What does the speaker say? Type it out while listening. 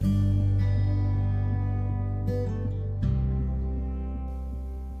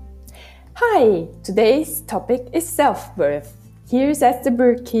Hi, today's topic is self-worth. Here's Esther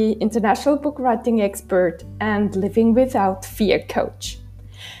Burki, international book writing expert and living without fear coach.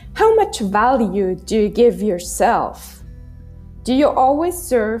 How much value do you give yourself? Do you always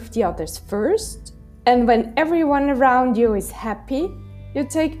serve the others first? And when everyone around you is happy, you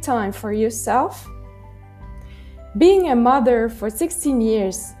take time for yourself? Being a mother for 16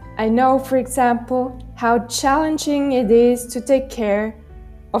 years, I know, for example, how challenging it is to take care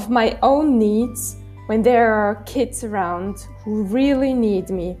of my own needs when there are kids around who really need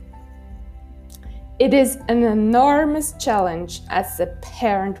me. It is an enormous challenge as a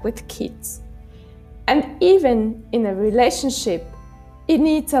parent with kids. And even in a relationship, it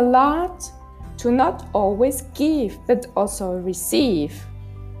needs a lot to not always give, but also receive.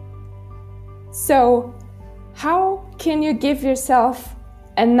 So, how can you give yourself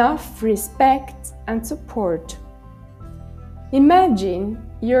enough respect and support? Imagine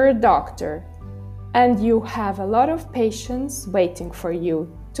you're a doctor and you have a lot of patients waiting for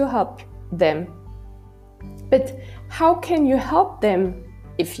you to help them. But how can you help them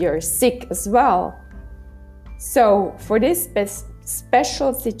if you're sick as well? So for this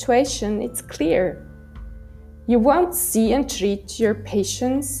special situation, it's clear. You won't see and treat your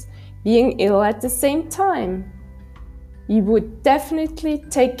patients being ill at the same time. You would definitely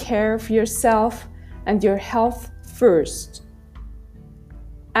take care of yourself and your health first.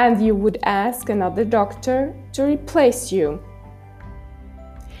 And you would ask another doctor to replace you.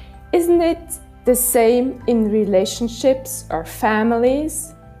 Isn't it the same in relationships or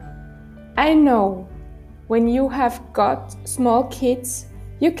families? I know when you have got small kids,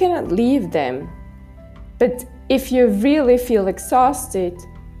 you cannot leave them. But if you really feel exhausted,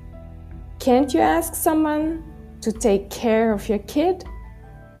 can't you ask someone to take care of your kid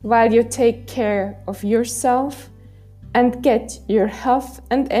while you take care of yourself and get your health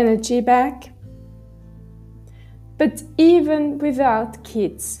and energy back? But even without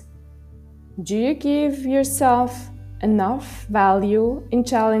kids, do you give yourself enough value in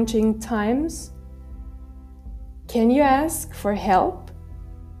challenging times? Can you ask for help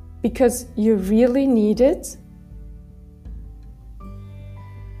because you really need it?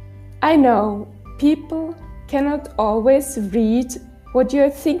 I know people cannot always read what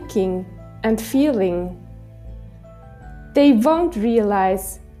you're thinking and feeling. They won't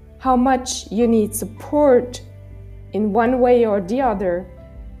realize how much you need support in one way or the other.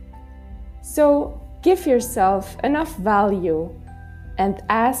 So give yourself enough value and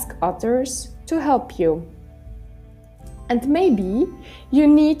ask others to help you. And maybe you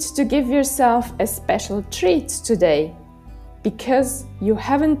need to give yourself a special treat today because you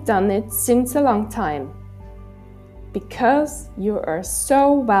haven't done it since a long time. Because you are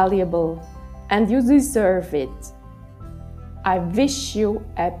so valuable and you deserve it. I wish you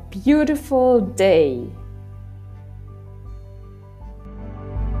a beautiful day.